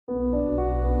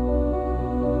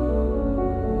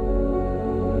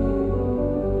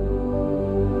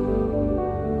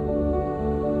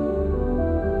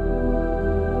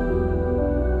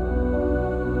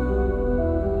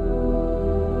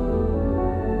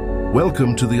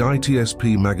Welcome to the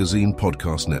ITSP Magazine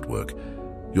Podcast Network.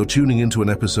 You're tuning into an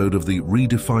episode of the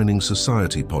Redefining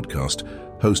Society podcast,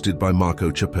 hosted by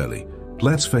Marco Ciappelli.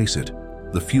 Let's face it,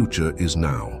 the future is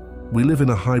now. We live in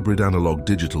a hybrid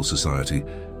analog-digital society,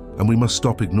 and we must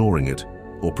stop ignoring it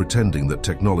or pretending that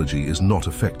technology is not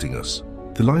affecting us.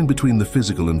 The line between the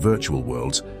physical and virtual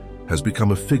worlds has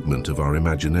become a figment of our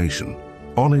imagination.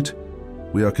 On it,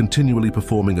 we are continually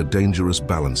performing a dangerous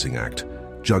balancing act,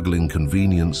 juggling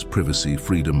convenience, privacy,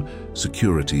 freedom,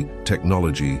 security,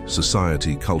 technology,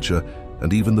 society, culture,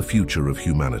 and even the future of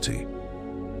humanity.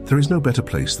 There is no better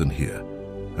place than here,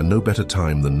 and no better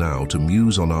time than now to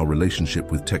muse on our relationship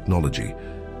with technology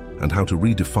and how to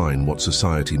redefine what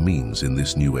society means in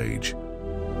this new age.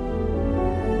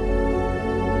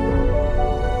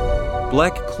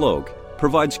 Black Cloak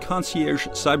provides concierge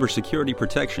cybersecurity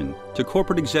protection to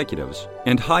corporate executives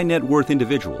and high-net-worth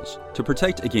individuals to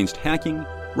protect against hacking,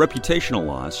 reputational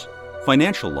loss,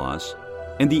 financial loss,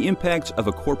 and the impacts of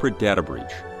a corporate data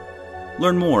breach.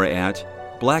 Learn more at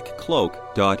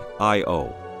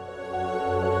blackcloak.io.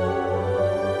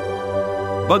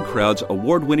 BugCrowd's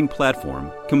award-winning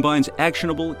platform combines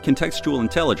actionable contextual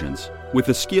intelligence with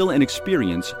the skill and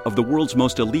experience of the world's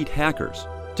most elite hackers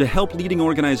to help leading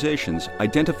organizations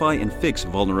identify and fix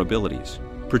vulnerabilities,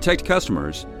 protect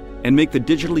customers, and make the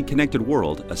digitally connected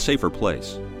world a safer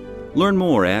place. Learn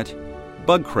more at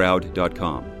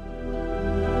bugcrowd.com.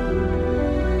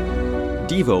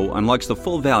 Devo unlocks the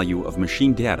full value of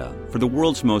machine data for the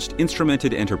world's most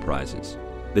instrumented enterprises.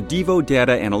 The Devo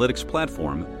Data Analytics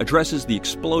Platform addresses the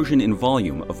explosion in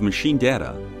volume of machine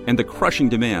data and the crushing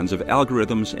demands of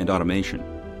algorithms and automation.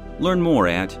 Learn more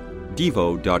at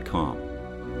devo.com.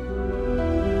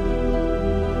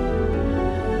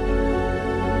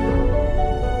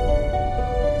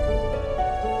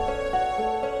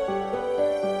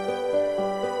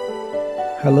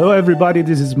 Hello, everybody.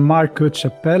 This is Marco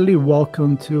Ciappelli.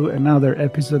 Welcome to another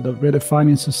episode of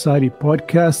Redefining Society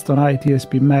podcast on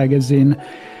ITSP Magazine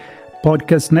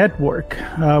Podcast Network.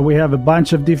 We have a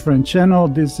bunch of different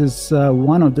channels. This is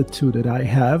one of the two that I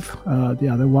have. The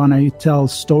other one, I tell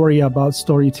story about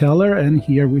storyteller, and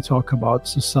here we talk about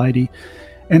society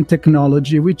and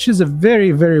technology, which is a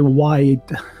very, very wide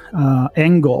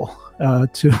angle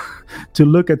to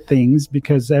look at things,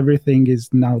 because everything is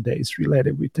nowadays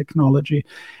related with technology.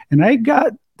 And I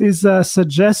got this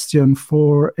suggestion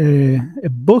for a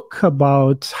book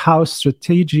about how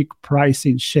strategic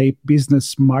pricing shape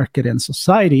business, market, and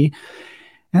society.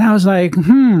 And I was like,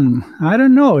 I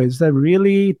don't know. Is that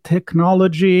really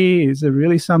technology? Is it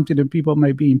really something that people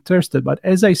might be interested? But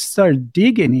as I start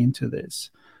digging into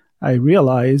this, I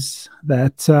realize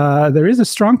that there is a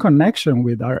strong connection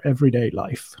with our everyday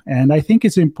life. And I think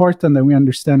it's important that we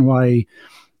understand why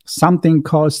something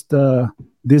costs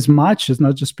this much. It's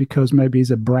not just because maybe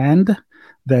it's a brand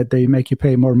that they make you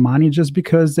pay more money just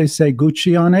because they say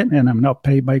Gucci on it. And I'm not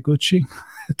paid by Gucci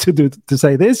to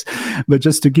say this, but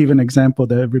just to give an example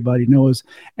that everybody knows.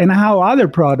 And how other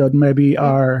products maybe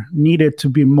are needed to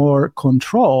be more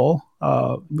control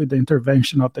with the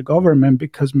intervention of the government,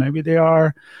 because maybe they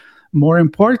are more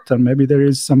important. Maybe there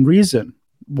is some reason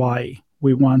why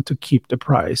we want to keep the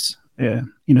price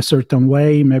in a certain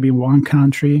way. Maybe in one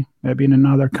country, maybe in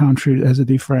another country has a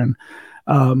different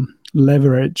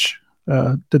leverage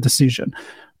the decision.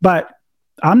 But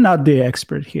I'm not the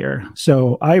expert here.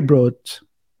 So I brought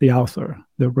the author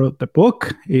that wrote the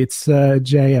book. It's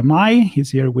JMI.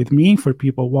 He's here with me. For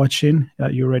people watching,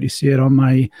 you already see it on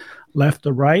my left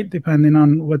or right, depending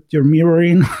on what you're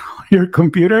mirroring on your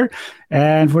computer.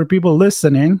 And for people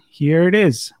listening, here it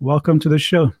is. Welcome to the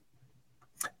show.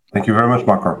 Thank you very much,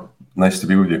 Marco. Nice to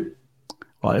be with you.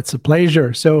 Well, it's a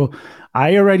pleasure. So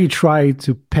I already tried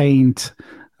to paint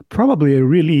probably a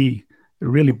really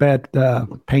bad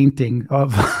painting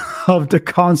of of the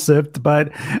concept,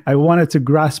 but I wanted to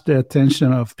grasp the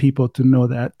attention of people to know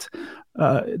that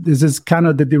this is kind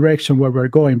of the direction where we're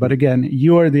going. But again,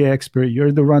 you are the expert.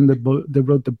 You're the one that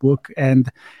wrote the book, and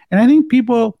I think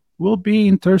people will be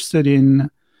interested in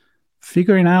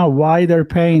figuring out why they're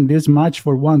paying this much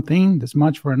for one thing, this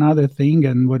much for another thing,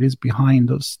 and what is behind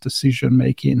those decision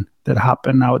making that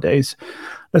happen nowadays.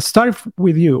 Let's start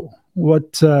with you.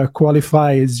 What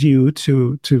qualifies you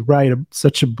to write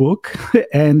such a book,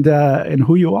 and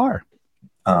who you are?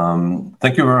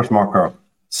 Thank you very much, Marco.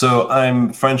 So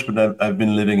I'm French, but I've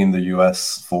been living in the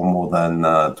US for more than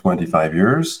 25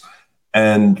 years.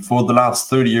 And for the last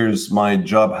 30 years, my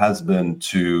job has been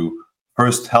to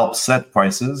first help set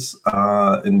prices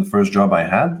in the first job I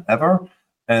had ever.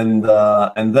 And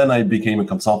then I became a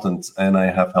consultant, and I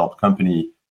have helped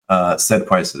company set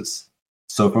prices.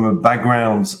 So from a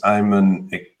background, I'm an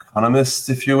economist,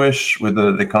 if you wish, with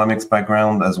an economics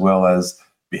background, as well as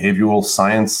behavioral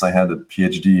science. I had a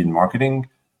PhD in marketing.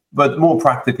 But more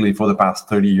practically, for the past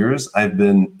 30 years, I've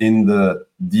been in the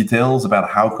details about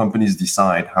how companies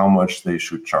decide how much they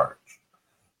should charge.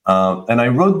 And I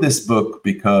wrote this book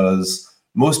because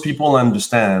most people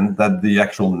understand that the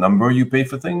actual number you pay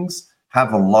for things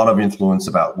have a lot of influence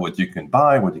about what you can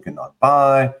buy, what you cannot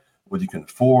buy, what you can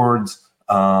afford,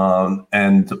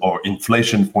 or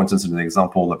inflation, for instance, is an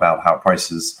example about how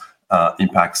prices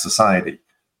impact society.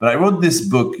 But I wrote this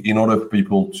book in order for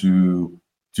people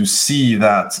to see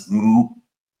that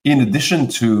in addition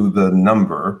to the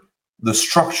number, the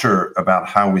structure about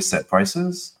how we set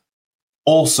prices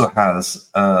also has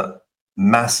a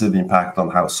massive impact on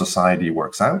how society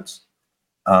works out.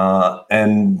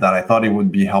 And that I thought it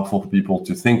would be helpful for people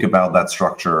to think about that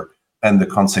structure and the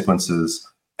consequences.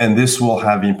 And this will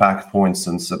have impact, for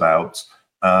instance, about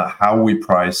how we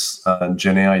price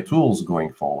Gen AI tools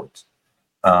going forward.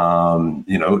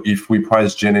 If we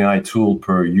price Gen AI tool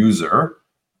per user,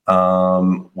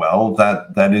 well,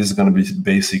 that is going to be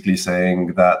basically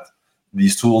saying that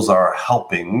these tools are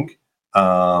helping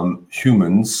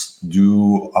humans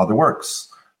do other works.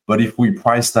 But if we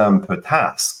price them per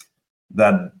task,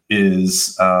 that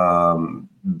is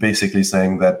basically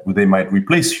saying that they might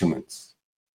replace humans.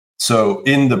 So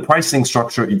in the pricing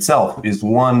structure itself is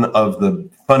one of the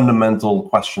fundamental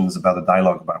questions about the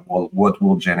dialogue about, well, what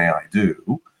will Gen AI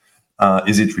do?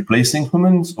 Is it replacing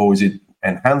humans or is it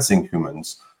enhancing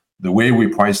humans? The way we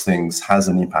price things has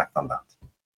an impact on that.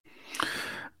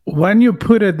 When you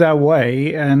put it that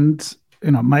way, and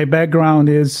my background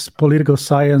is political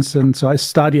science, and so I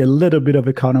study a little bit of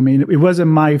economy. It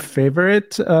wasn't my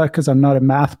favorite because I'm not a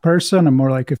math person. I'm more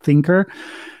like a thinker.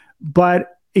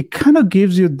 But it kind of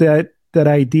gives you that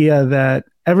idea that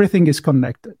everything is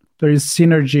connected. There is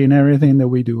synergy in everything that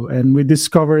we do, and we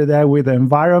discover that with the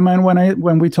environment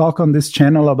when we talk on this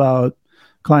channel about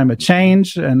climate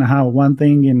change and how one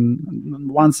thing in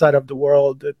one side of the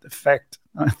world affect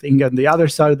a thing on the other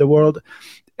side of the world.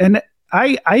 And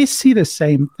I see the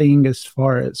same thing as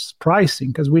far as pricing,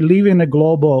 because we live in a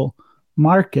global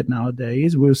market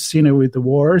nowadays. We've seen it with the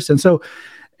wars. And so,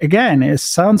 again, it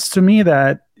sounds to me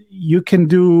that you can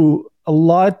do a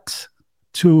lot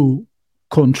to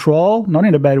control, not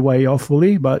in a bad way,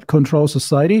 hopefully, but control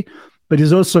society. But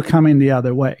it's also coming the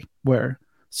other way, where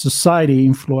society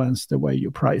influence the way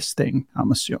you price things,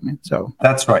 I'm assuming. So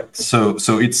that's right. So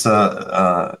it's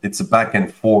a back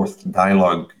and forth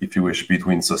dialogue, if you wish,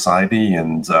 between society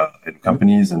and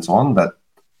companies and so on that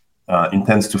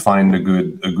intends to find a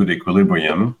good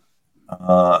equilibrium.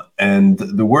 And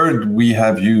the word we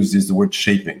have used is the word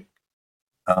shaping.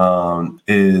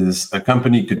 Is a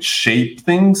company could shape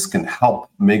things, can help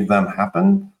make them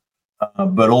happen.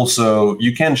 But also,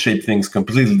 you can shape things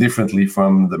completely differently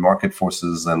from the market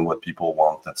forces and what people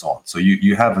want and so on. So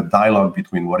you have a dialogue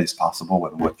between what is possible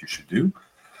and what you should do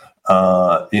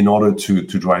in order to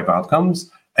drive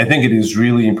outcomes. I think it is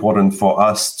really important for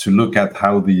us to look at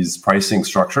how these pricing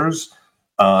structures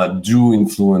do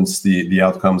influence the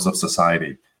outcomes of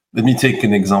society. Let me take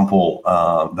an example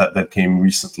that came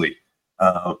recently.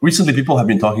 Recently, people have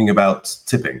been talking about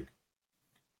tipping.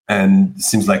 And it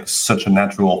seems like such a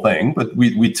natural thing, but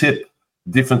we tip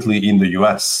differently in the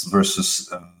US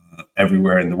versus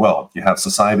everywhere in the world. You have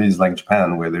societies like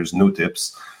Japan where there's no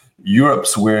tips.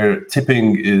 Europe's where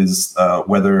tipping is,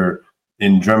 whether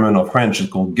in German or French, it's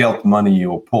called Geldmoney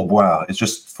or pourboire. It's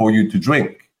just for you to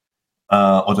drink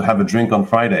or to have a drink on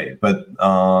Friday. But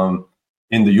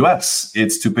in the US,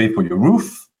 it's to pay for your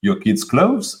roof, your kids'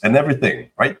 clothes, and everything,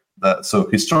 right? So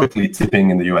historically, tipping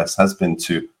in the US has been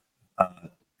to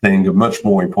playing a much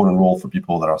more important role for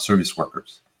people that are service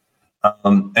workers.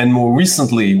 And more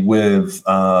recently with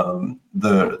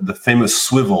the famous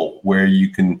swivel, where you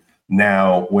can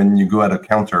now, when you go at a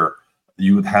counter,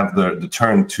 you would have the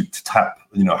turn to tap,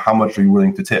 how much are you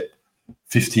willing to tip?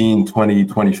 15, 20,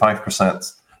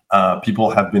 25%.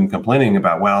 People have been complaining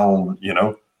about,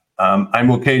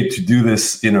 I'm okay to do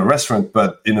this in a restaurant,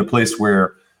 but in a place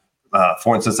where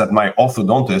for instance, at my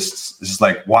orthodontist, it's just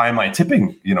like, why am I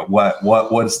tipping?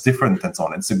 What's different and so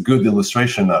on. It's a good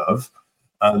illustration of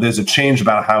there's a change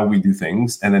about how we do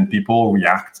things, and then people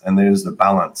react, and there's the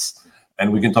balance.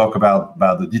 And we can talk about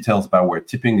the details about where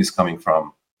tipping is coming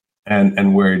from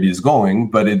and where it is going,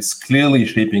 but it's clearly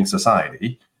shaping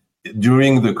society.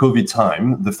 During the COVID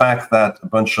time, the fact that a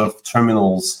bunch of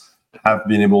terminals have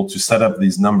been able to set up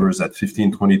these numbers at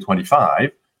 15, 20,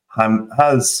 25,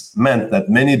 has meant that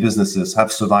many businesses have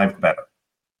survived better.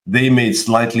 They made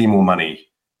slightly more money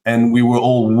And we were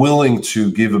all willing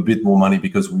to give a bit more money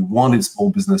because we wanted small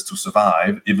business to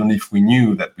survive, even if we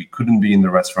knew that we couldn't be in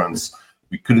the restaurants,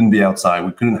 we couldn't be outside,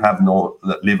 we couldn't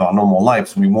live our normal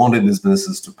lives. We wanted these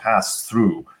businesses to pass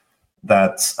through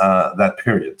that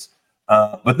period.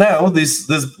 But now this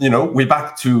we're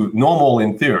back to normal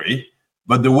in theory,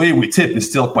 but the way we tip is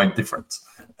still quite different.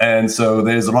 And so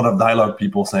there's a lot of dialogue,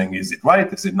 people saying, is it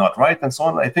right? Is it not right? And so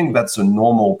on. I think that's a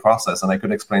normal process. And I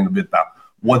could explain a bit about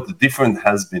what the difference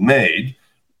has been made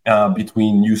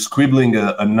between you scribbling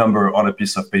a number on a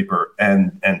piece of paper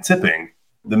and tipping.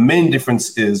 The main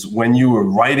difference is when you were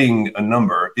writing a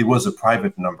number, it was a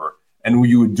private number, and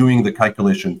you were doing the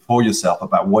calculation for yourself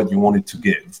about what you wanted to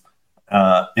give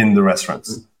in the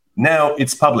restaurants. Now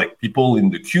it's public. People in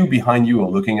the queue behind you are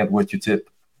looking at what you tip.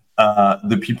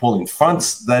 The people in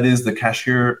front, that is the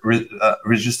cashier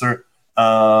register,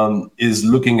 is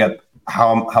looking at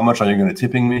how much are you going to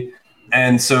tipping me.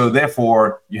 And so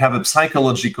therefore, you have a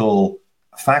psychological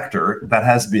factor that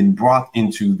has been brought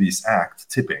into this act,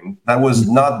 tipping, that was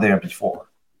not there before.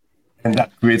 And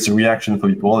that creates a reaction for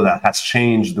people that has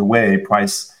changed the way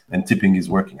price and tipping is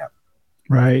working out.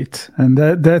 Right. And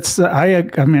that's, I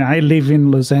mean, I live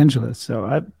in Los Angeles,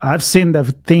 so I've seen the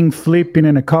thing flipping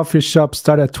in a coffee shop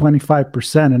start at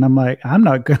 25%. And I'm like, I'm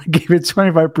not going to give it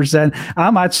 25%.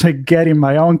 I'm actually getting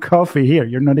my own coffee here.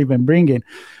 You're not even bringing.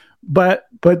 But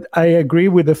I agree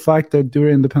with the fact that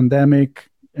during the pandemic,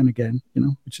 and again,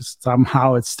 which is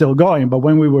somehow it's still going, but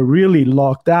when we were really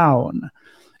locked down,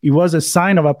 it was a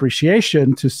sign of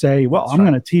appreciation to say, well, I'm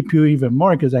going to tip you even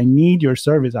more because I need your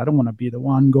service. I don't want to be the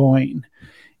one going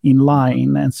in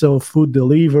line. And so food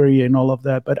delivery and all of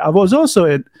that. But I was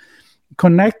also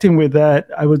connecting with that.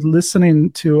 I was listening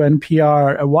to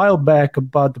NPR a while back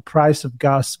about the price of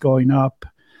gas going up.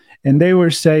 And they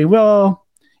were saying, well,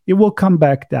 it will come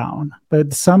back down.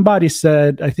 But somebody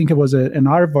said, I think it was an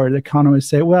Harvard economist,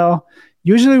 say, well,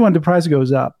 usually when the price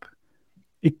goes up,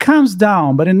 it comes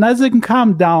down, but it doesn't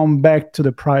come down back to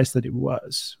the price that it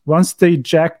was. Once they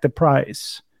jack the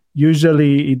price,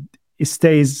 usually it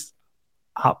stays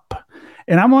up.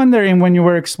 And I'm wondering, when you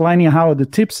were explaining how the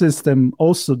tip system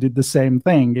also did the same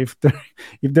thing, if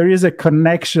there is a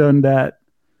connection that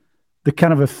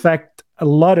kind of affect a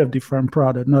lot of different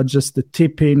products, not just the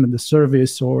tipping and the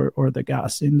service or the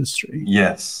gas industry.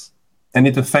 Yes. And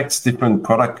it affects different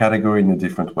product category in a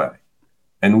different way.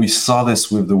 And we saw this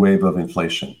with the wave of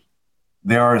inflation.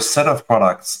 There are a set of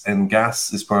products, and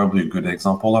gas is probably a good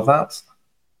example of that,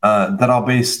 that are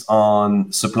based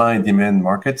on supply and demand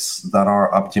markets that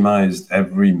are optimized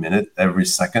every minute, every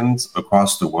second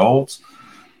across the world.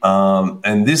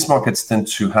 And these markets tend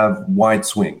to have wide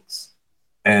swings.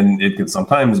 And it can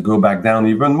sometimes go back down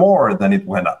even more than it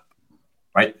went up,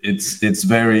 right? It's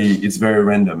very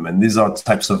random. And these are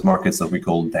types of markets that we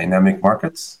call dynamic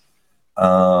markets,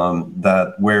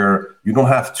 that where you don't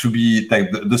have to be, like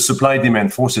the supply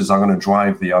demand forces are going to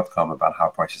drive the outcome about how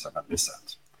prices are going to be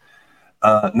set.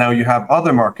 Now you have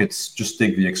other markets, just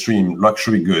take the extreme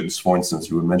luxury goods, for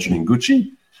instance, you were mentioning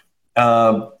Gucci.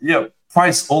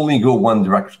 Price only go one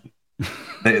direction.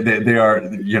 They are,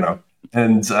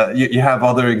 and you have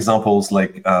other examples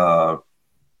like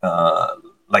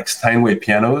Steinway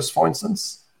pianos, for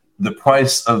instance. The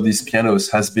price of these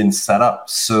pianos has been set up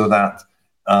so that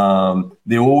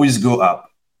they always go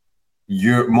up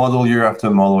model year after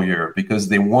model year, because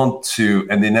they want to,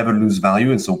 and they never lose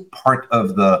value. And so part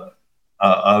of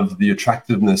the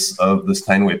attractiveness of the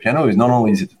Steinway piano is not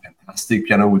only is it a fantastic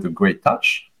piano with a great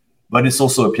touch, but it's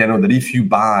also a piano that if you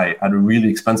buy at a really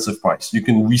expensive price, you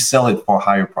can resell it for a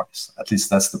higher price. At least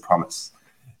that's the promise.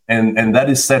 And that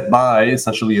is set by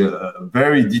essentially a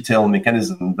very detailed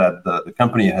mechanism that the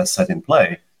company has set in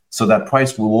play, so that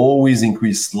price will always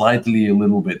increase slightly a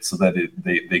little bit so that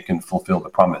they can fulfill the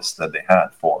promise that they had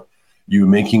for you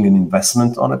making an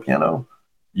investment on a piano,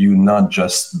 you not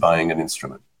just buying an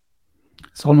instrument.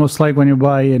 It's almost like when you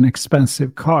buy an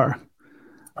expensive car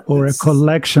or a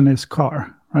collectionist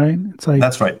car, right? It's like,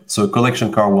 that's right. So a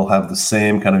collection car will have the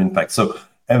same kind of impact. So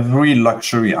every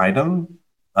luxury item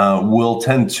will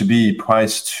tend to be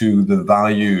priced to the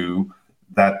value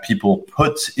that people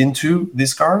put into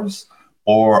these cars,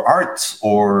 or art,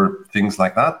 or things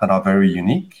like that are very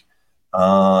unique.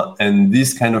 And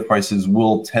these kind of prices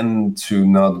will tend to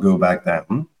not go back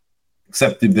down,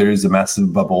 except if there is a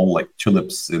massive bubble like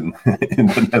tulips in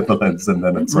the Netherlands, and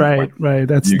then at some point, right.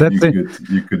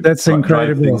 You could that's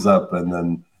incredible. Drive things up, and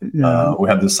then we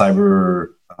have the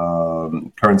cyber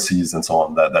currencies and so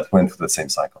on that went through the same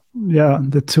cycle. Yeah,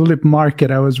 the tulip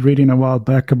market. I was reading a while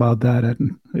back about that,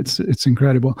 and it's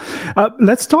incredible.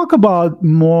 Let's talk about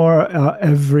more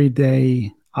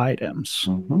everyday items,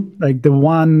 like the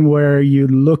one where you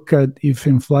look at if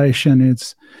inflation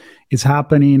is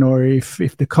happening, or if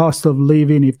the cost of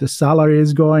living, if the salary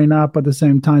is going up at the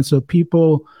same time. So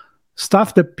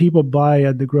stuff that people buy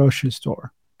at the grocery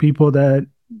store, people that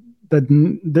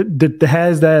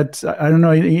has that, I don't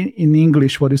know in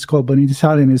English what it's called, but in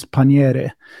Italian is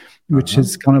paniere, which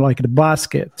is kind of like the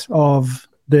basket of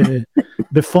the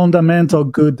fundamental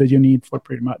good that you need for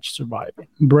pretty much surviving: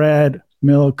 bread,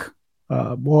 milk,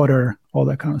 water, all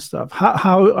that kind of stuff.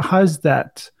 How's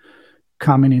that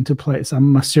coming into place?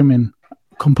 I'm assuming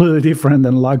completely different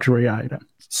than luxury items.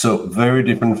 So very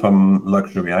different from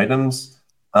luxury items.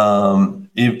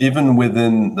 Even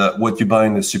within what you buy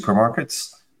in the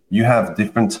supermarkets, you have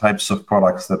different types of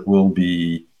products that will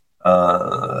be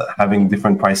having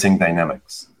different pricing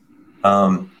dynamics.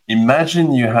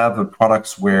 Imagine you have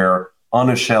products where on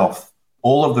a shelf,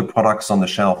 all of the products on the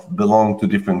shelf belong to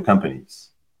different companies.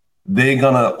 They're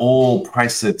gonna all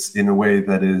price it in a way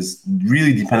that is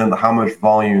really dependent on how much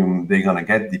volume they're gonna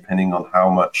get, depending on how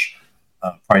much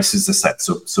prices are set.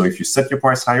 So if you set your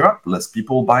price higher up, less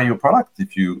people buy your product.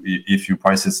 If you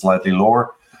price it slightly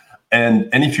lower, and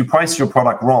if you price your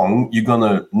product wrong, you're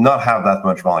gonna not have that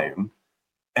much volume.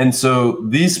 And so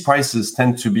these prices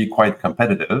tend to be quite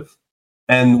competitive.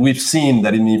 And we've seen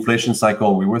that in the inflation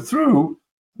cycle we were through,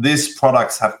 these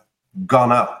products have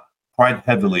gone up quite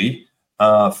heavily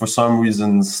for some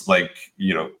reasons, like,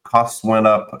 costs went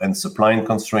up and supply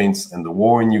constraints and the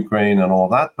war in Ukraine and all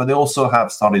that, but they also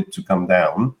have started to come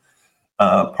down,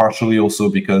 partially also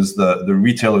because the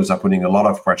retailers are putting a lot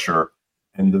of pressure,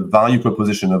 and the value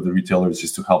proposition of the retailers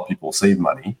is to help people save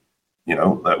money,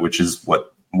 which is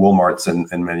what Walmart's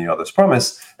and many others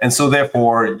promise. And so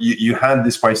therefore you had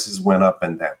these prices went up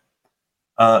and down.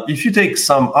 If you take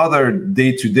some other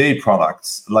day-to-day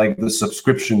products, like the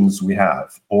subscriptions we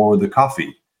have or the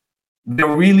coffee, they're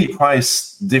really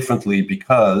priced differently,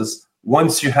 because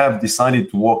once you have decided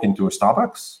to walk into a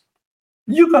Starbucks,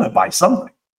 you're going to buy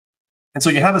something. And so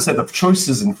you have a set of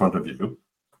choices in front of you.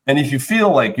 And if you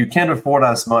feel like you can't afford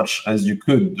as much as you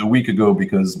could a week ago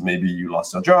because maybe you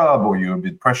lost your job or you're a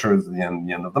bit pressured at the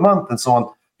end of the month and so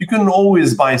on, you can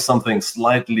always buy something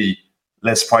slightly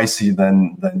less pricey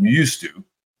than you used to.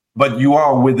 But you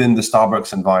are within the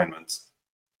Starbucks environment.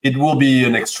 It will be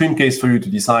an extreme case for you to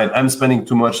decide, I'm spending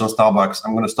too much on Starbucks,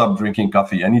 I'm going to stop drinking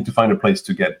coffee. I need to find a place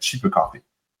to get cheaper coffee.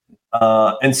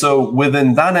 And so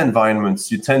within that environment,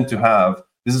 you tend to have,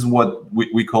 this is what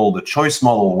we call the choice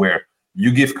model, where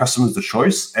you give customers the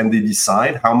choice and they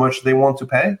decide how much they want to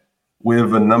pay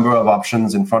with a number of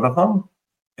options in front of them.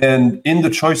 And in the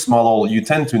choice model, you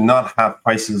tend to not have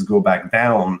prices go back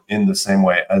down in the same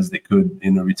way as they could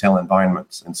in a retail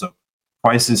environment. And so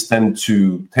prices tend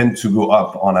to go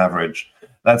up on average.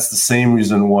 That's the same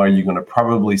reason why you're going to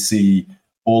probably see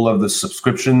all of the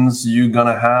subscriptions you're going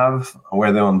to have,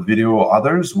 whether on video or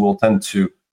others, will tend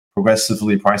to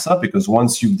progressively price up, because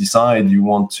once you decide you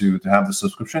want to have the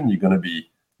subscription, you're going to be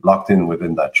locked in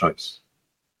within that choice.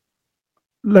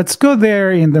 Let's go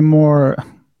there in the more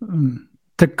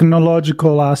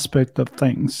technological aspect of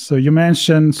things. So you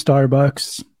mentioned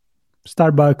Starbucks.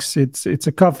 It's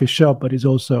a coffee shop, but it's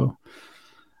also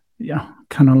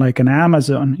kind of like an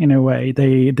Amazon in a way.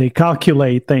 They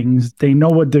calculate things. They know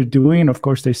what they're doing. Of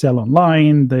course, they sell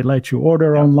online. They let you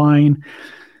order online.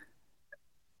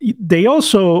 They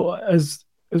also, as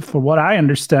for what I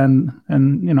understand,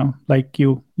 and like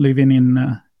you living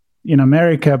in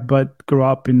America but grew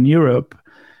up in Europe,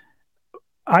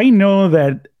 I know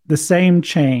that the same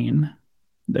chain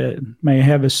that may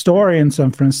have a store in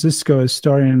San Francisco, a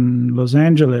store in Los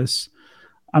Angeles.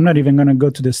 I'm not even going to go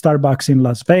to the Starbucks in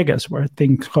Las Vegas, where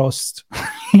things cost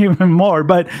even more,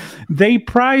 but they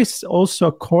price also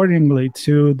accordingly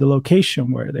to the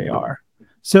location where they are.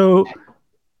 So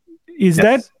is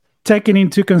that taking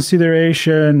into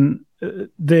consideration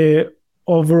the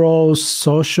overall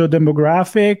social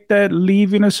demographic that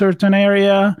live in a certain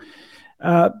area?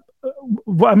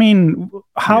 I mean,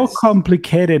 how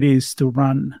complicated it is to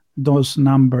run those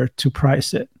numbers to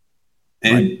price it?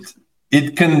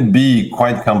 It can be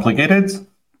quite complicated.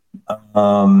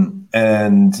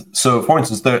 And so, for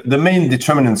instance, the main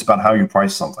determinants about how you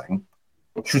price something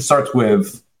should start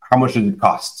with how much it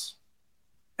costs.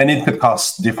 And it could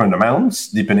cost different amounts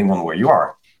depending on where you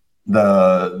are.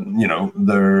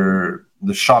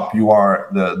 The shop you are,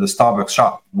 the Starbucks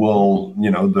shop will,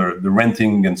 the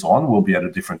renting and so on will be at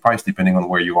a different price depending on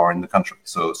where you are in the country.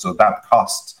 So that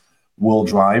cost will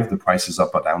drive the prices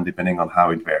up or down depending on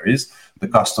how it varies. The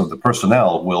cost of the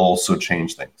personnel will also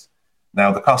change things.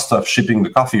 Now, the cost of shipping the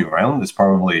coffee around is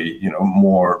probably,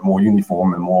 more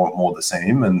uniform and more the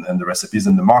same, and the recipes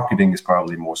and the marketing is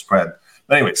probably more spread.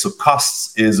 But anyway, so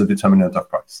costs is a determinant of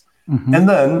price. Mm-hmm. And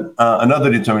then another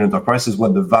determinant of price is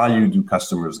what the value do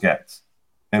customers get,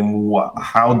 and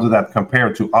how do that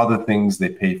compare to other things they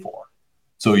pay for.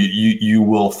 So you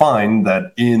will find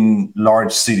that in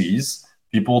large cities,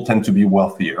 people tend to be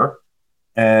wealthier,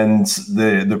 and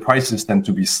the prices tend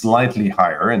to be slightly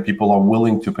higher, and people are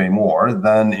willing to pay more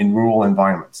than in rural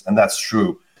environments. And that's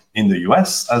true in the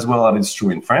US as well as it's true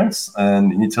in France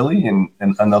and in Italy and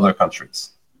other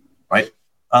countries, right?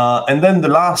 And then the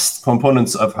last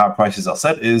components of how prices are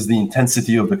set is the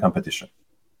intensity of the competition.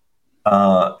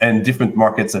 And different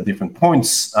markets at different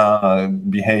points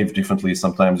behave differently.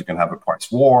 Sometimes you can have a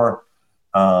price war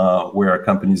where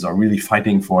companies are really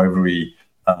fighting for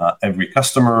every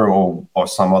customer, or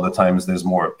some other times there's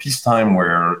more peacetime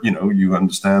where you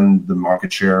understand the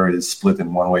market share is split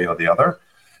in one way or the other,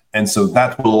 and so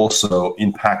that will also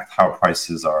impact how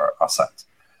prices are set.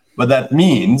 But that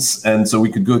means, and so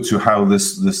we could go to how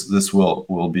this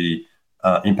will be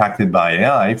impacted by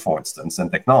AI, for instance,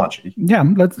 and technology. Yeah,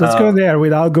 let's go there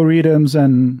with algorithms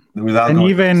and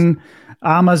even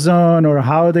Amazon, or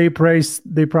how they price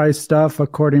stuff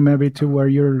according maybe to where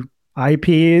your IP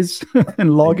is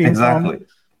and logging. Exactly. From.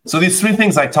 So these three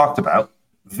things I talked about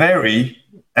vary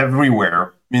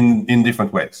everywhere in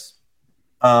different ways.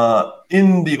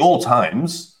 In the old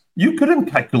times, you couldn't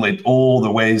calculate all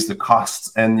the ways the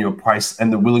costs and your price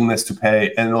and the willingness to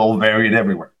pay, and it all varied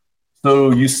everywhere.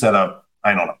 So you set up,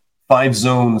 5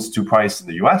 zones to price in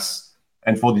the US,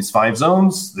 and for these 5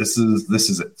 zones, this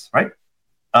is it, right?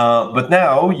 But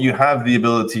now you have the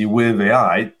ability with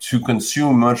AI to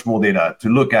consume much more data, to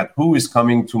look at who is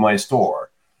coming to my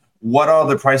store. What are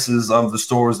the prices of the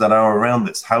stores that are around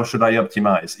this? How should I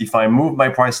optimize? If I move my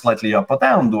price slightly up or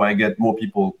down, do I get more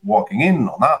people walking in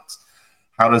or not?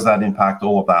 How does that impact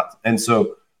all of that? And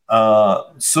so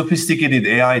sophisticated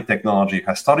AI technology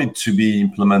has started to be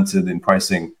implemented in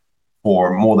pricing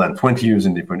for more than 20 years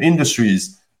in different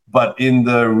industries. But in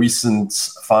the recent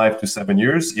 5 to 7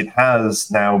 years, it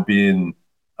has now been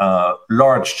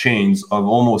large chains of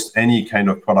almost any kind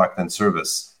of product and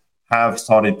service have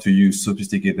started to use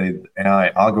sophisticated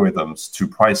AI algorithms to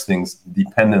price things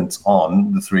dependent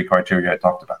on the 3 criteria I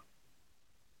talked about.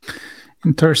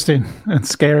 Interesting and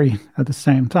scary at the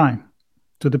same time,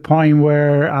 to the point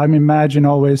where I imagine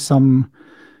always some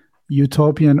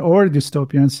utopian or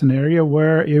dystopian scenario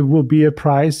where it will be a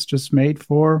price just made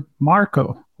for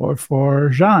Marco or for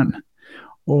Jean,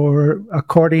 or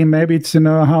according maybe to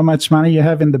know how much money you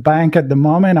have in the bank at the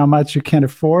moment, how much you can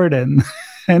afford, and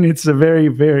it's a very,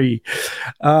 very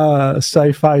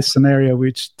sci-fi scenario,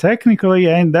 which technically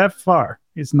ain't that far.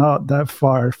 It's not that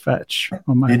far-fetched.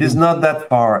 It is not that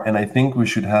far, and I think we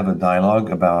should have a dialogue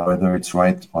about whether it's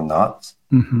right or not,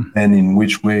 and in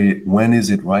which way, when is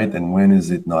it right and when is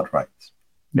it not right.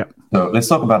 Yeah. So let's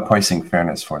talk about pricing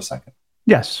fairness for a second.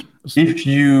 Yes. If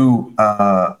you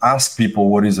ask people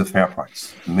what is a fair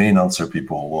price, the main answer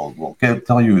people will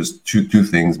tell you is two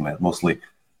things, mostly.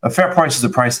 A fair price is a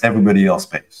price everybody else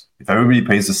pays. If everybody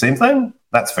pays the same thing,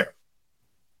 that's fair.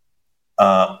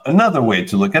 Another way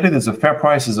to look at it is a fair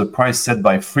price is a price set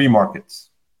by free markets.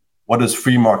 What does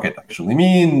free market actually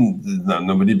mean?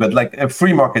 Nobody, but like a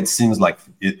free market seems like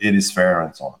it is fair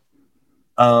and so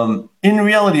on. In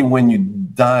reality, when you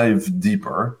dive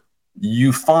deeper,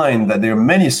 you find that there are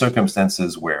many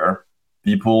circumstances where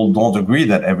people don't agree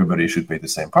that everybody should pay the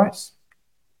same price.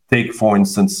 Take, for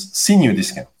instance, senior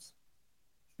discounts.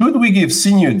 Should we give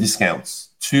senior discounts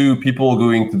to people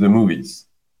going to the movies?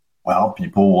 Well,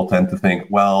 people will tend to think,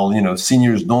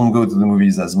 seniors don't go to the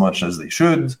movies as much as they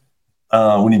should.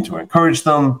 We need to encourage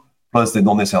them. Plus, they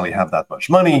don't necessarily have that much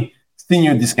money.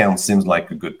 Senior discounts seems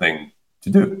like a good thing to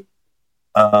do.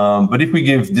 But if we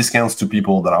give discounts to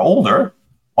people that are older,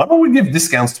 why don't we give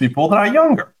discounts to people that are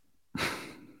younger?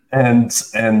 And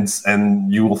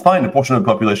you will find a portion of the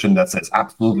population that says,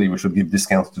 absolutely, we should give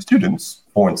discounts to students,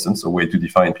 for instance, a way to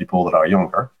define people that are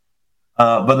younger.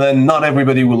 But then not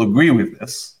everybody will agree with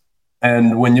this.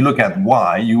 And when you look at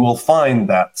why, you will find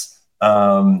that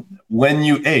when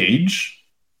you age,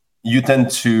 you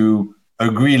tend to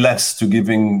agree less to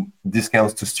giving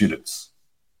discounts to students.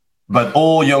 But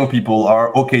all young people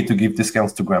are okay to give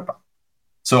discounts to grandpa.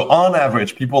 So on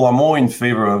average, people are more in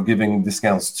favor of giving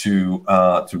discounts to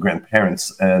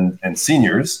grandparents and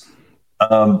seniors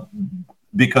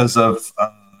because of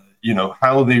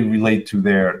how they relate to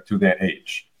their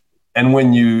age. And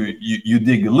when you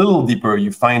dig a little deeper,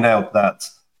 you find out that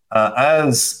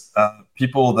as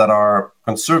people that are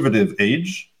conservative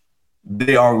age,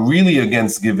 they are really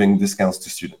against giving discounts to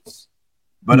students.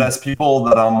 But as people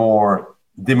that are more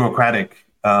democratic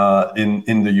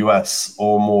in the US,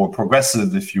 or more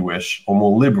progressive, if you wish, or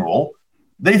more liberal,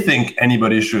 they think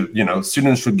anybody should,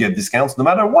 students should get discounts no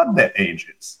matter what their age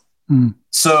is.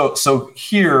 So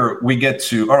here we get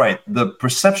to, all right, the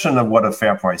perception of what a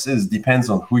fair price is depends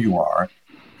on who you are,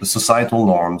 the societal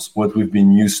norms, what we've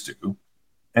been used to.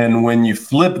 And when you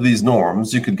flip these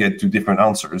norms, you could get to different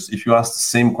answers. If you ask the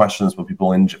same questions for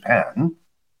people in Japan,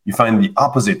 you find the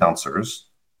opposite answers.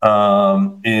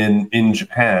 In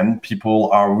Japan,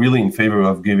 people are really in favor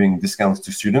of giving discounts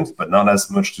to students, but not as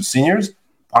much to seniors,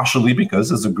 partially because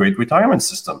there's a great retirement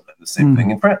system. And the same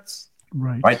thing in France.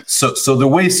 Right. So the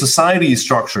way society is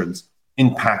structured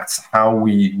impacts how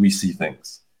we see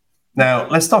things. Now,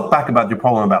 let's talk back about your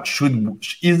problem about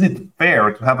is it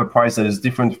fair to have a price that is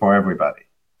different for everybody?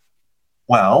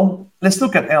 Well, let's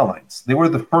look at airlines. They were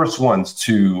the first ones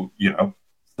to,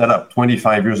 set up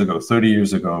 25 years ago, 30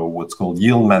 years ago, what's called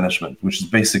yield management, which is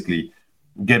basically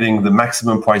getting the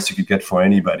maximum price you could get for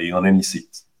anybody on any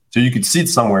seat. So you could sit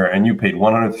somewhere and you paid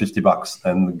 $150,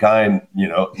 and the guy,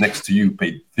 next to you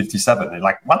paid $57. You're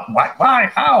like, what?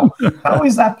 Why? How? How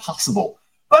is that possible?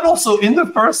 But also in the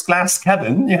first class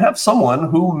cabin, you have someone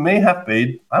who may have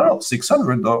paid, I don't know,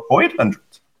 $600 or $800.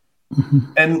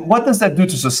 And what does that do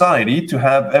to society to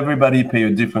have everybody pay a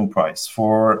different price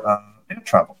for air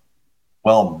travel?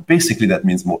 Well, basically that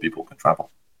means more people can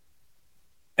travel.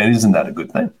 And isn't that a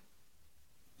good thing?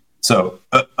 So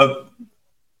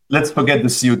let's forget the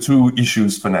CO2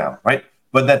 issues for now, right?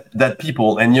 But that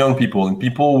people and young people and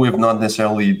people with not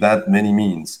necessarily that many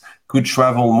means could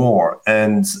travel more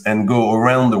and go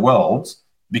around the world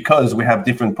because we have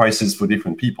different prices for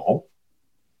different people.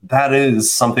 That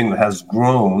is something that has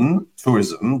grown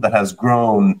tourism, that has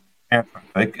grown air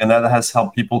traffic, and that has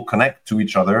helped people connect to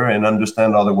each other and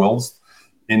understand other worlds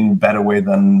in a better way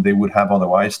than they would have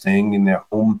otherwise, staying in their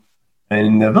home and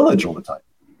in their village all the time.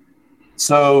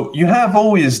 So you have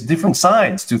always different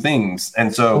sides to things,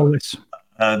 and so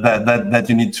that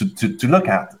you need to look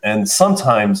at. And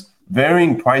sometimes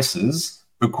varying prices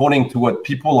according to what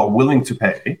people are willing to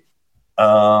pay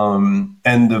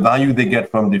and the value they get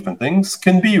from different things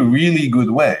can be a really good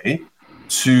way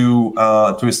to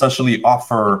essentially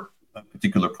offer a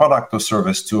particular product or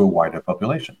service to a wider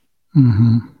population.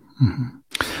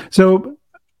 So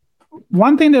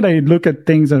one thing that I look at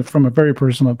things from a very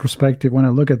personal perspective when I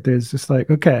look at this is like,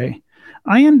 okay,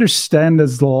 I understand the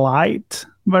slight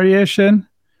variation,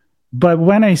 but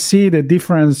when I see the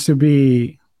difference to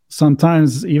be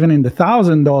sometimes even in the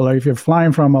 $1,000, if you're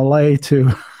flying from LA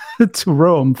to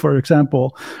Rome, for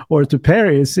example, or to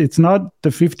Paris, it's not the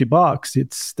 $50.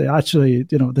 It's the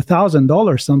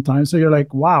 $1,000 sometimes. So you're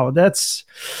like, wow, that's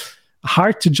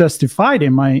hard to justify it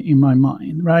in my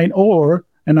mind, right? Or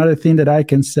another thing that I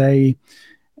can say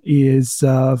is,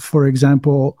 for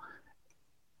example,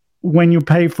 when you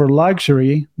pay for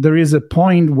luxury, there is a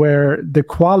point where the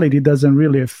quality doesn't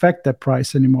really affect that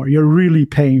price anymore. You're really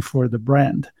paying for the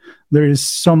brand. There is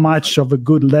so much of a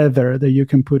good leather that you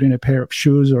can put in a pair of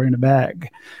shoes or in a bag.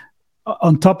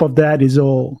 On top of that is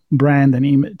all brand and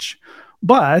image.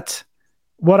 But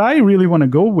what I really want to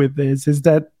go with this is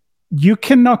that you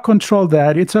cannot control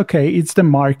that. It's okay. It's the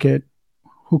market.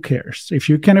 Who cares? If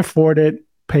you can afford it,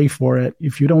 pay for it.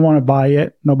 If you don't want to buy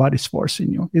it, nobody's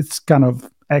forcing you. It's kind of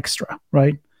extra,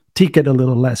 right? Ticket a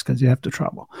little less because you have to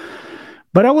travel.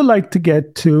 But I would like to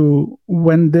get to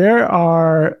when there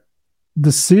are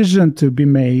decisions to be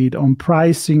made on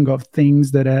pricing of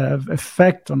things that have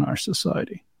effect on our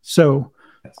society. So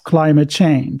climate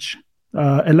change,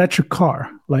 electric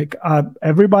car. Like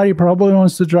everybody probably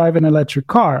wants to drive an electric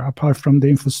car, apart from the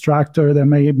infrastructure that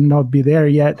may not be there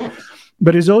yet.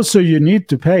 But it's also you need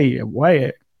to pay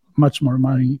way much more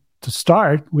money to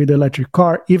start with electric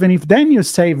car, even if then you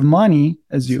save money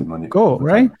as you go,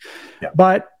 right? Yeah.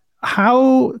 But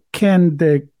how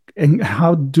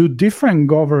do different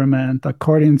government,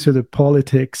 according to the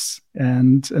politics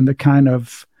and the kind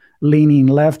of leaning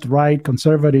left, right,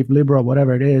 conservative, liberal,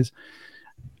 whatever it is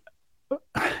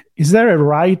there a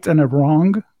right and a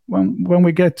wrong when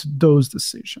we get to those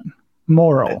decisions?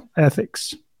 Moral,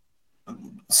 ethics.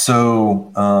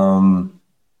 So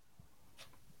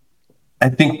I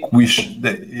think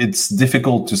it's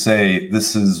difficult to say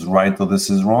this is right or this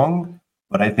is wrong,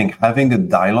 but I think having a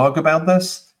dialogue about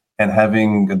this and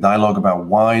having a dialogue about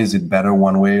why is it better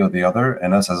one way or the other,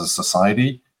 and us as a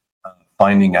society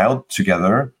finding out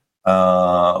together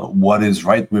what is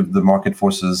right with the market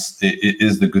forces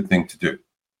is the good thing to do.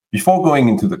 Before going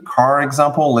into the car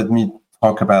example, let me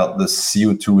talk about the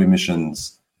CO2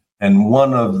 emissions And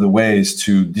one of the ways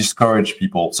to discourage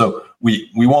people, so we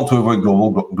want to avoid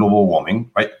global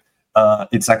warming, right?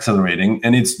 It's accelerating,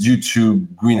 and it's due to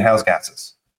greenhouse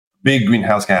gases. Big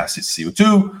greenhouse gas is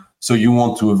CO2, so you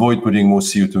want to avoid putting more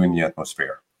CO2 in the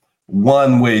atmosphere.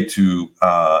 One way to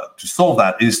solve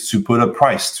that is to put a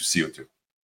price to CO2.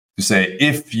 To say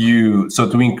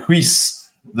to increase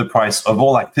the price of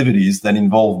all activities that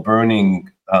involve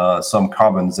burning some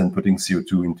carbons and putting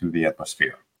CO2 into the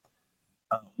atmosphere.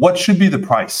 What should be the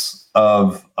price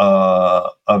of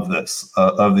this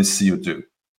CO2?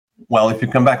 Well, if you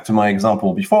come back to my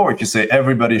example before, if you say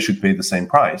everybody should pay the same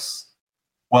price,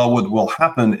 well, what will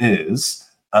happen is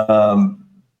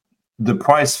the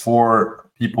price for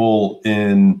people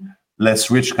in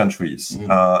less rich countries,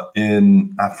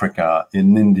 in Africa,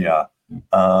 in India,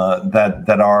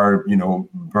 that are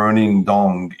burning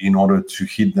dung in order to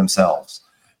heat themselves.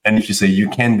 And if you say you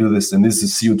can't do this, and this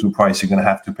is CO2 price, you're going to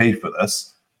have to pay for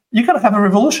this, you're going to have a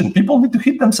revolution. People need to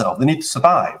heat themselves. They need to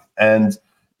survive. And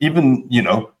even,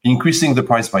 increasing the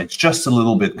price by just a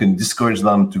little bit can discourage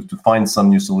them to find some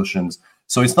new solutions.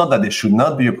 So it's not that there should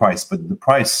not be a price, but the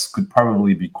price could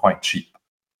probably be quite cheap.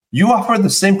 You offer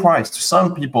the same price to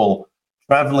some people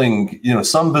traveling,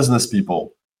 some business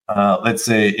people, let's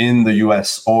say in the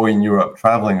US or in Europe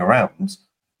traveling around,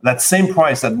 that same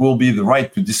price that will be the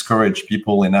right to discourage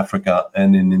people in Africa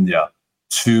and in India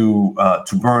to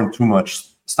burn too much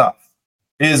stuff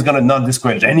is going to not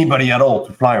discourage anybody at all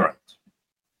to fly around.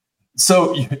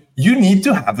 So you need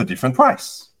to have a different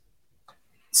price.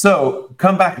 So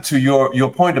come back to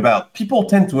your point about people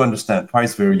tend to understand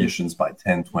price variations by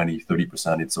 10, 20,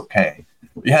 30%. It's okay.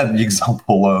 We had the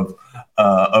example of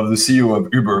the CEO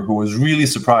of Uber who was really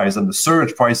surprised at the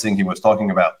surge pricing he was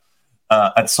talking about.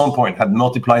 At some point had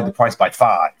multiplied the price by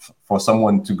 5 for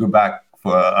someone to go back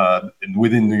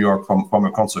within New York from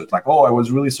a concert. Like, oh, I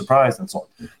was really surprised and so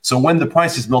on. So when the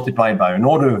price is multiplied by an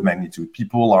order of magnitude,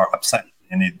 people are upset,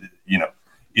 and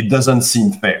it doesn't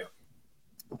seem fair.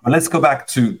 But let's go back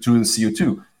to the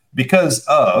CO2. Because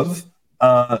of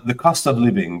the cost of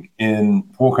living in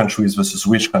poor countries versus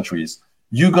rich countries,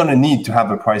 you're going to need to have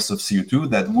a price of CO2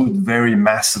 that would vary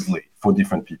massively for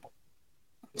different people.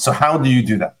 So how do you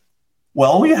do that?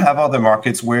 Well, we have other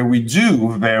markets where we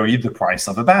do vary the price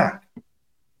of a bag.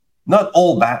 Not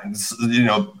all bags,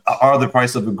 are the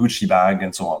price of a Gucci bag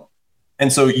and so on.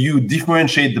 And so you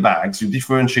differentiate the bags, you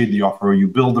differentiate the offer, you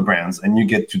build the brands, and you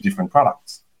get to different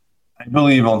products. I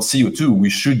believe on CO2, we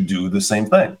should do the same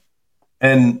thing.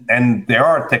 And there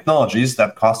are technologies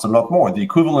that cost a lot more. The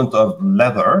equivalent of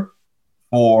leather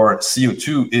for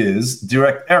CO2 is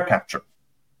direct air capture.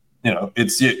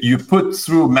 It's you put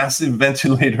through massive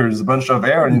ventilators a bunch of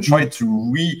air and you try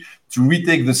to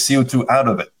retake the CO2 out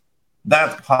of it.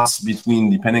 That costs between,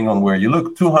 depending on where you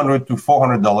look, $200 to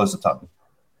 $400 a ton.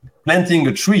 Planting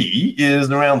a tree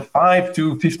is around $5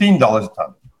 to $15 a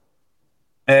ton.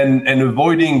 And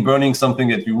avoiding burning something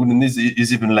that you wouldn't need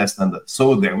is even less than that.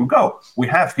 So there we go. We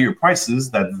have here prices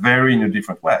that vary in a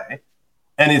different way.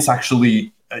 And it's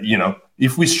actually,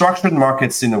 if we structured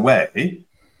markets in a way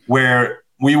where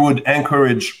we would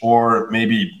encourage or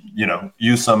maybe,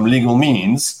 use some legal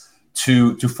means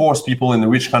to force people in the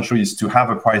rich countries to have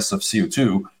a price of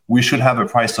CO2, we should have a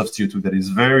price of CO2 that is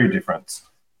very different.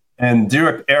 And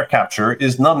direct air capture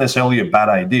is not necessarily a bad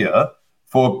idea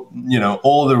for,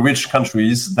 all the rich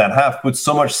countries that have put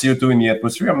so much CO2 in the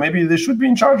atmosphere. Maybe they should be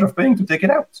in charge of paying to take it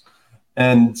out.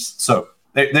 And so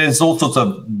there's all sorts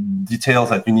of details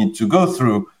that you need to go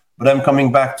through. But I'm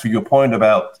coming back to your point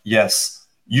about, yes,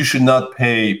 you should not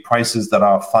pay prices that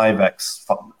are 5x,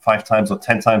 5 times or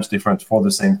 10 times different for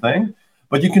the same thing.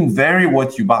 But you can vary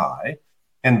what you buy.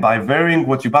 And by varying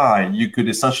what you buy, you could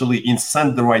essentially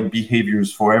incent the right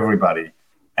behaviors for everybody.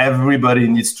 Everybody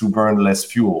needs to burn less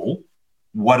fuel,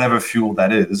 whatever fuel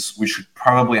that is. We should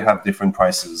probably have different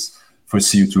prices for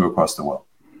CO2 across the world.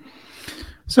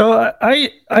 So I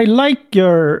like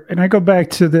and I go back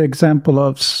to the example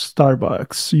of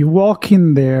Starbucks. You walk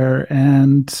in there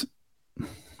and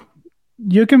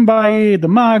you can buy the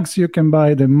mugs, you can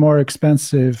buy the more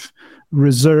expensive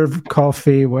reserve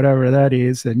coffee, whatever that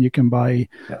is, and you can buy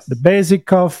the basic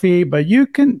coffee. But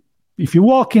if you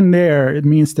walk in there, it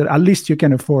means that at least you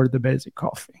can afford the basic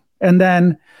coffee. And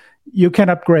then you can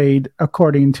upgrade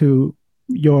according to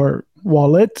your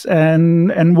wallet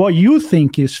and what you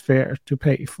think is fair to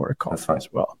pay for a coffee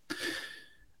as well.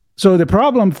 So the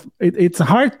problem, it's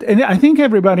hard, and I think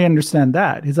everybody understands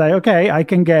that. It's like, okay, I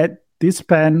can get this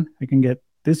pen, I can get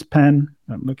this pen.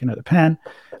 I'm looking at the pen.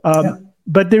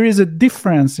 But there is a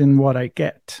difference in what I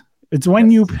get. It's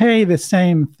when you pay the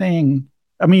same thing.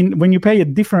 I mean, when you pay a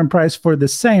different price for the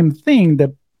same thing,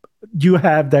 the you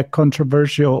have that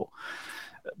controversial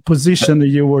position that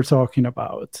you were talking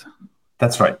about.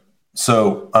 That's right.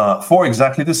 So for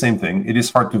exactly the same thing, it is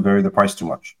hard to vary the price too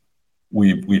much.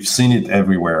 We've seen it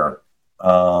everywhere.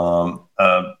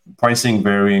 Pricing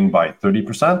varying by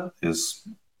 30% is,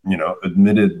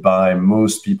 admitted by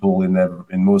most people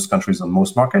in most countries and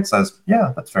most markets as,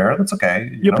 yeah, that's fair, that's okay.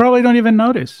 You probably don't even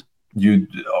notice. You'll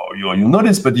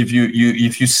notice, but if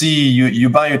you see you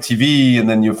buy a TV and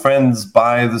then your friends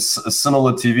buy a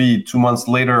similar TV 2 months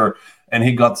later and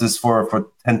he got this for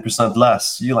 10%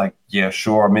 less, you're like, yeah,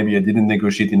 sure, maybe I didn't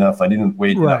negotiate enough, I didn't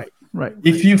wait enough. Right.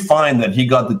 If you find that he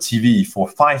got the TV for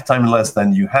 5 times less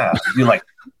than you have, you're like,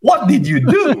 what did you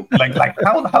do? like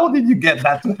how did you get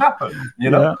that to happen?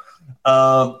 Yeah.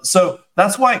 So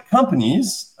that's why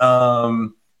companies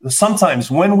sometimes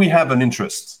when we have an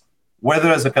interest, whether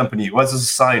as a company or as a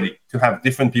society, to have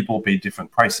different people pay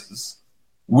different prices,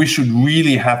 we should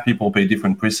really have people pay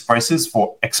different prices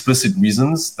for explicit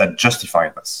reasons that justify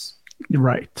this.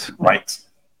 Right.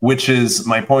 Which is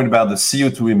my point about the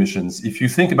CO2 emissions. If you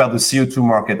think about the CO2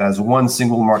 market as one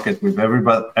single market with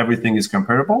everything is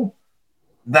comparable,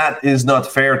 that is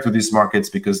not fair to these markets,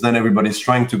 because then everybody's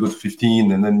trying to go to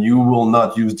 15 and then you will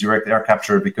not use direct air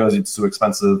capture because it's too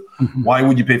expensive. Mm-hmm. Why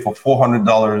would you pay for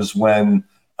 $400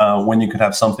 when you could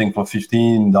have something for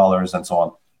 $15 and so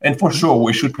on? And for sure,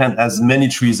 we should plant as many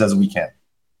trees as we can.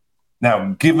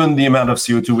 Now, given the amount of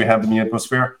CO2 we have in the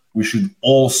atmosphere, we should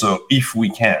also, if we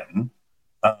can,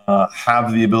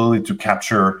 have the ability to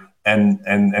capture and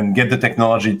get the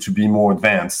technology to be more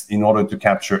advanced in order to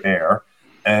capture air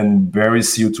and bury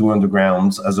CO2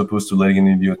 underground, as opposed to letting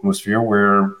it in the atmosphere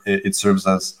where it serves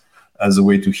as a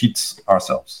way to heat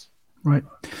ourselves. Right.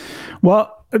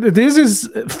 Well, this is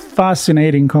a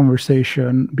fascinating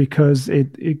conversation because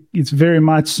it's very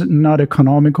much not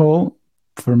economical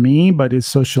for me, but it's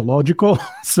sociological.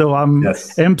 So I'm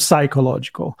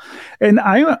psychological. And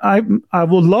I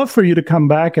would love for you to come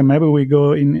back and maybe we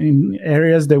go in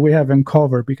areas that we haven't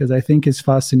covered, because I think it's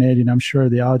fascinating. I'm sure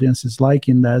the audience is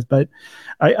liking that. But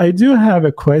I do have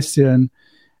a question.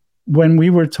 When we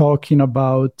were talking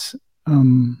about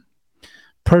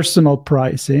personal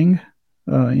pricing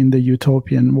in the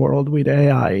utopian world with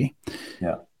AI,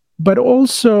 but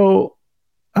also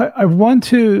I want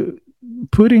to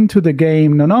put into the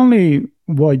game not only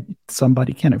what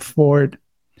somebody can afford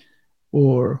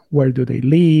or where do they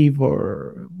live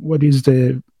or what is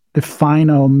the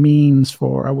final means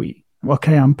for,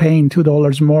 I'm paying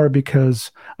 $2 more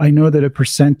because I know that a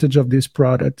percentage of this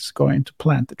product is going to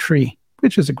plant a tree,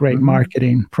 which is a great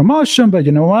marketing promotion. But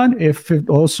you know what? If it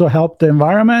also helped the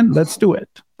environment, let's do it.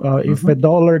 If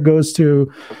 $1 goes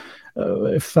to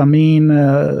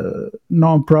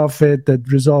nonprofit that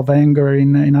resolve anger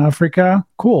in Africa,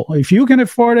 cool. If you can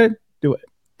afford it, do it.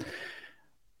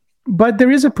 But there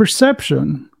is a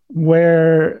perception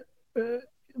where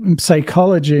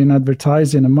psychology and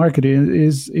advertising and marketing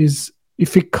is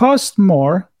if it costs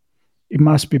more, it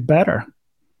must be better.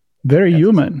 Very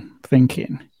human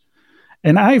thinking.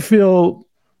 And I feel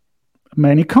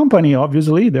many company,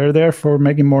 obviously, they're there for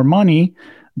making more money.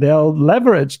 They'll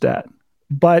leverage that.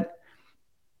 But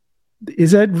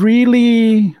is that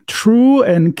really true?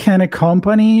 And can a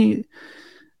company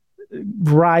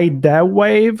ride that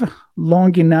wave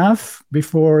long enough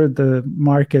before the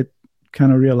market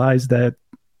kind of realize that,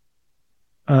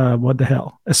 what the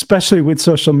hell? Especially with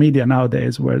social media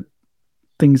nowadays, where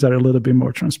things are a little bit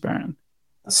more transparent.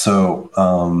 So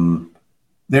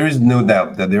there is no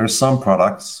doubt that there are some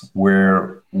products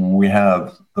where we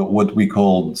have what we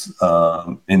called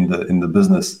in the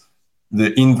business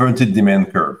the inverted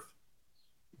demand curve,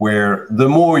 where the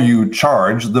more you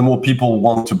charge, the more people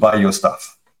want to buy your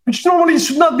stuff, which normally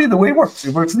should not be the way it works.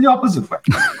 It works the opposite way.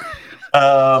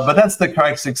 But that's the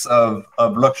characteristics of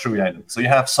luxury items. So you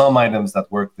have some items that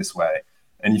work this way,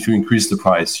 and if you increase the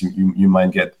price, you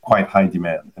might get quite high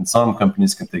demand, and some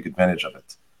companies can take advantage of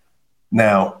it.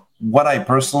 Now, what I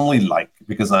personally like,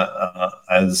 because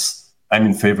as I'm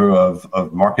in favor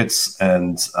of markets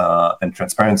and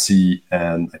transparency,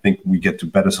 and I think we get to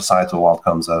better societal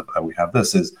outcomes if we have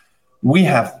this, is we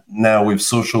have now with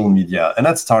social media, and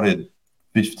that started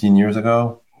 15 years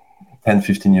ago, 10,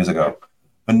 15 years ago,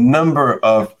 a number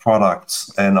of products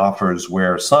and offers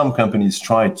where some companies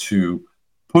try to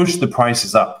push the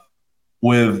prices up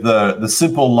with the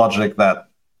simple logic that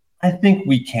I think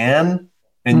we can,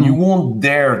 and you won't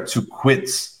dare to quit,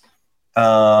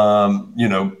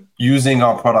 using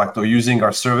our product or using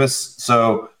our service.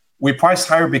 So we price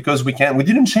higher because we can. We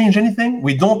didn't change anything.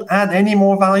 We don't add any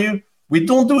more value. We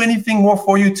don't do anything more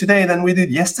for you today than we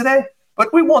did yesterday,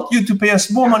 but we want you to pay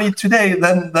us more money today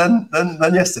than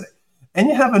yesterday. And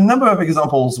you have a number of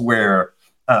examples where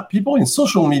people in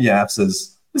social media apps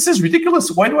says, this is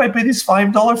ridiculous. Why do I pay this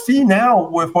 $5 fee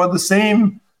now for the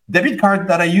same debit card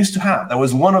that I used to have? That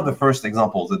was one of the first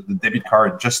examples, the debit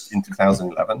card just in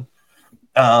 2011.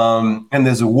 And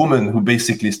there's a woman who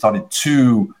basically started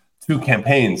two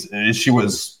campaigns. She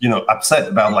was, upset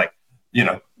about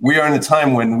we are in a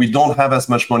time when we don't have as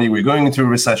much money. We're going into a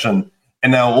recession.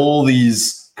 And now all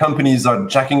these companies are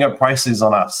jacking up prices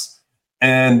on us.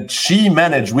 And she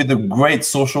managed with a great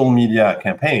social media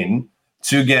campaign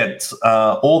to get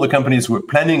all the companies who were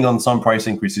planning on some price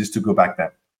increases to go back down.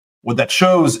 What that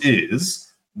shows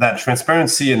is that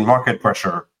transparency and market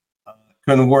pressure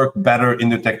can work better in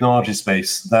the technology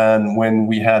space than when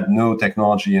we had no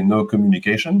technology and no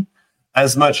communication.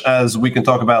 As much as we can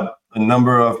talk about a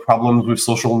number of problems with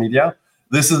social media,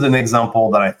 this is an example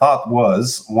that I thought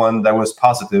was one that was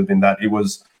positive in that it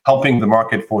was helping the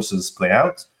market forces play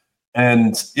out.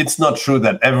 And it's not true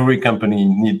that every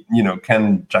company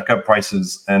can jack up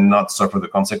prices and not suffer the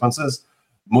consequences.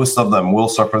 Most of them will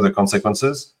suffer the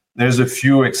consequences. There's a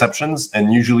few exceptions,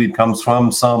 and usually it comes from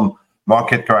some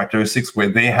market characteristics where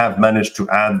they have managed to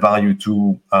add value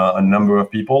to a number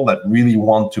of people that really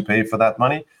want to pay for that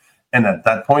money. And at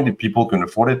that point, if people can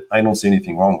afford it, I don't see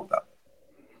anything wrong with that.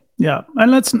 Yeah, and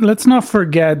let's not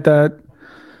forget that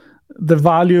the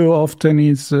value often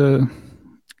is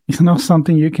not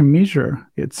something you can measure.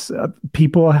 It's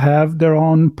people have their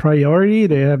own priority.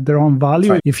 They have their own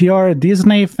value. Right. If you are a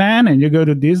Disney fan and you go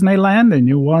to Disneyland and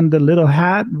you want the little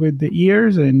hat with the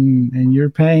ears and you're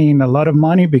paying a lot of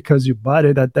money because you bought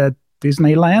it at that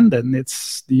Disneyland, and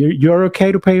you're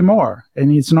okay to pay more.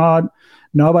 And it's not,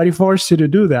 nobody forced you to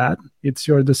do that. It's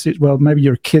your decision. Well, maybe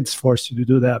your kids forced you to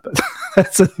do that, but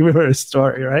that's a different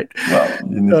story, right?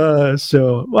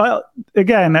 Well,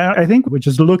 again, I think we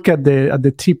just look at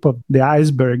the tip of the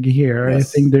iceberg here. Yes.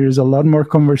 I think there is a lot more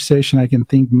conversation. I can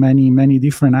think many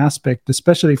different aspects,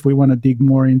 especially if we want to dig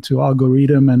more into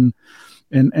algorithm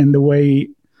and the way.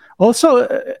 Also,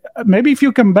 maybe if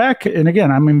you come back, and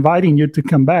again, I'm inviting you to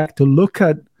come back to look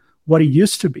at what it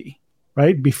used to be,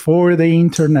 right? Before the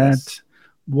internet. Yes.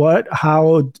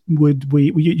 How would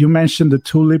you mentioned the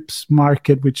tulips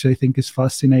market, which I think is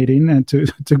fascinating, and to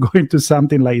go into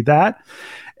something like that,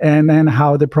 and then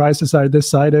how the prices are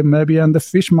decided maybe on the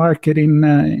fish market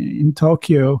in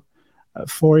Tokyo,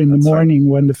 4 a.m.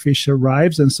 when the fish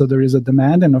arrives, and so there is a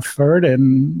demand and offer,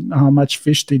 and how much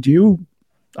fish did you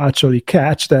actually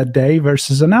catch that day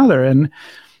versus another, and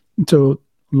to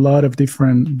a lot of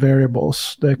different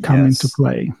variables that come into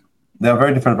play. There are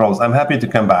very different problems. I'm happy to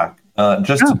come back.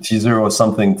 Just a teaser or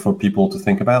something for people to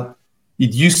think about.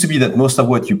 It used to be that most of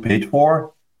what you paid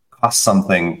for cost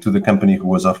something to the company who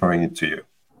was offering it to you.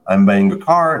 I'm buying a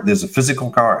car. There's a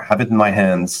physical car. I have it in my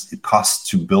hands. It costs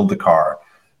to build the car.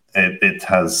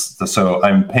 So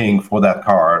I'm paying for that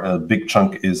car. A big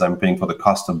chunk is I'm paying for the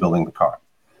cost of building the car.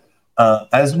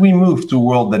 As we move to a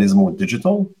world that is more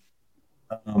digital,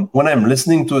 when I'm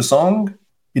listening to a song,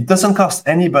 it doesn't cost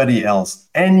anybody else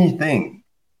anything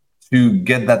to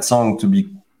get that song to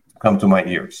come to my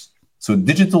ears. So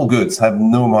digital goods have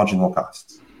no marginal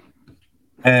costs.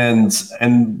 And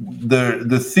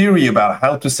the theory about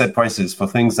how to set prices for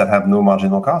things that have no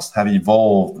marginal cost have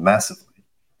evolved massively.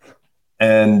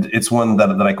 And it's one that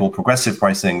I call progressive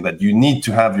pricing, that you need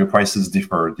to have your prices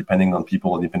differ depending on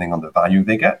people, depending on the value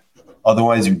they get.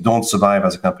 Otherwise, you don't survive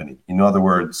as a company. In other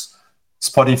words,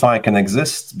 Spotify can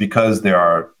exist because there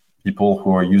are people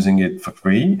who are using it for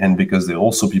free, and because there are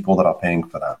also people that are paying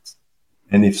for that.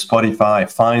 And if Spotify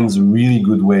finds a really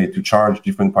good way to charge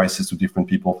different prices to different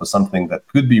people for something that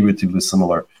could be relatively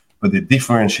similar, but they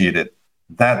differentiate it,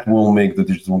 that will make the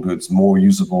digital goods more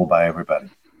usable by everybody.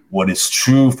 What is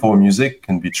true for music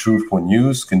can be true for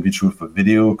news, can be true for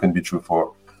video, can be true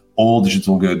for all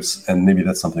digital goods. And maybe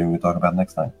that's something we'll talk about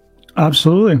next time.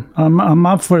 Absolutely. I'm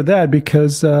up for that,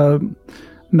 because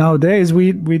nowadays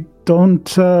we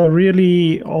don't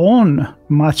really own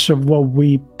much of what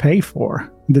we pay for.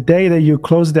 The day that you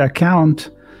close the account,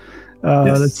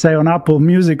 let's say on Apple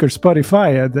Music or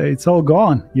Spotify, it's all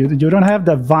gone. You don't have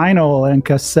the vinyl and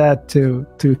cassette to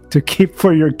keep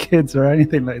for your kids or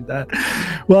anything like that.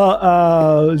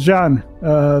 Well, Jean,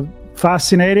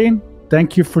 fascinating.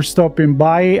 Thank you for stopping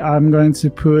by. I'm going to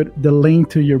put the link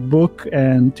to your book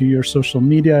and to your social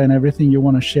media and everything you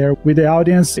want to share with the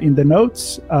audience in the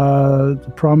notes.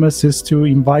 The promise is to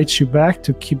invite you back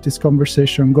to keep this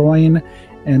conversation going.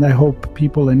 And I hope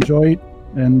people enjoy it,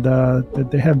 and that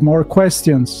they have more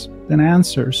questions than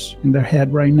answers in their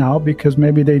head right now, because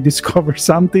maybe they discover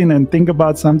something and think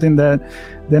about something that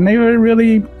they never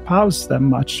really paused that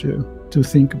much to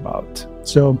think about.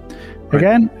 So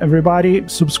Again, everybody,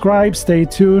 subscribe, stay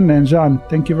tuned, and Jean,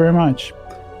 thank you very much.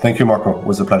 Thank you, Marco. It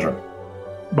was a pleasure.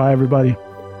 Bye, everybody.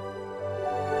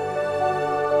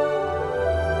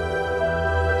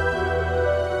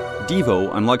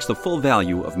 Devo unlocks the full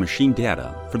value of machine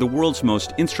data for the world's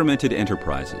most instrumented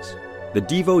enterprises. The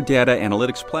Devo Data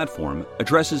Analytics Platform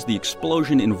addresses the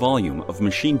explosion in volume of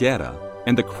machine data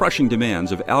and the crushing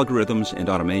demands of algorithms and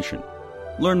automation.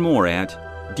 Learn more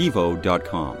at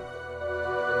devo.com.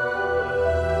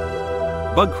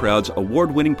 BugCrowd's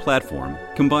award-winning platform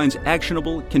combines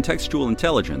actionable contextual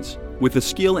intelligence with the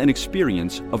skill and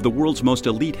experience of the world's most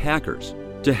elite hackers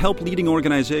to help leading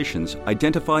organizations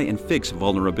identify and fix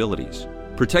vulnerabilities,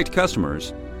 protect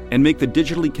customers, and make the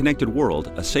digitally connected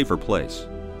world a safer place.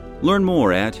 Learn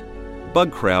more at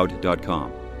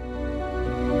bugcrowd.com.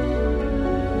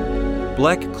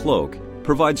 Black Cloak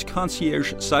provides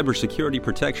concierge cybersecurity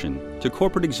protection to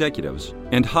corporate executives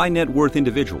and high net worth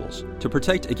individuals to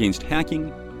protect against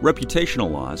hacking,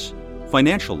 reputational loss,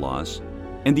 financial loss,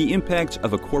 and the impacts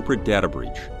of a corporate data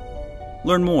breach.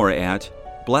 Learn more at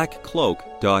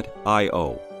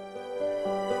blackcloak.io.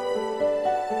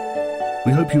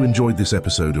 We hope you enjoyed this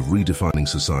episode of Redefining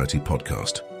Society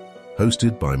podcast,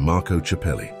 hosted by Marco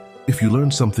Ciappelli. If you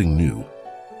learned something new,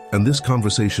 and this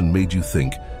conversation made you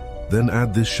think, then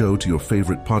add this show to your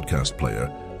favorite podcast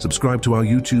player, subscribe to our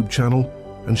YouTube channel,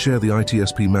 and share the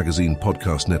ITSP Magazine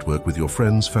podcast network with your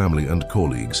friends, family, and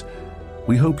colleagues.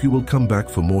 We hope you will come back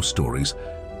for more stories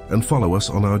and follow us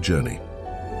on our journey.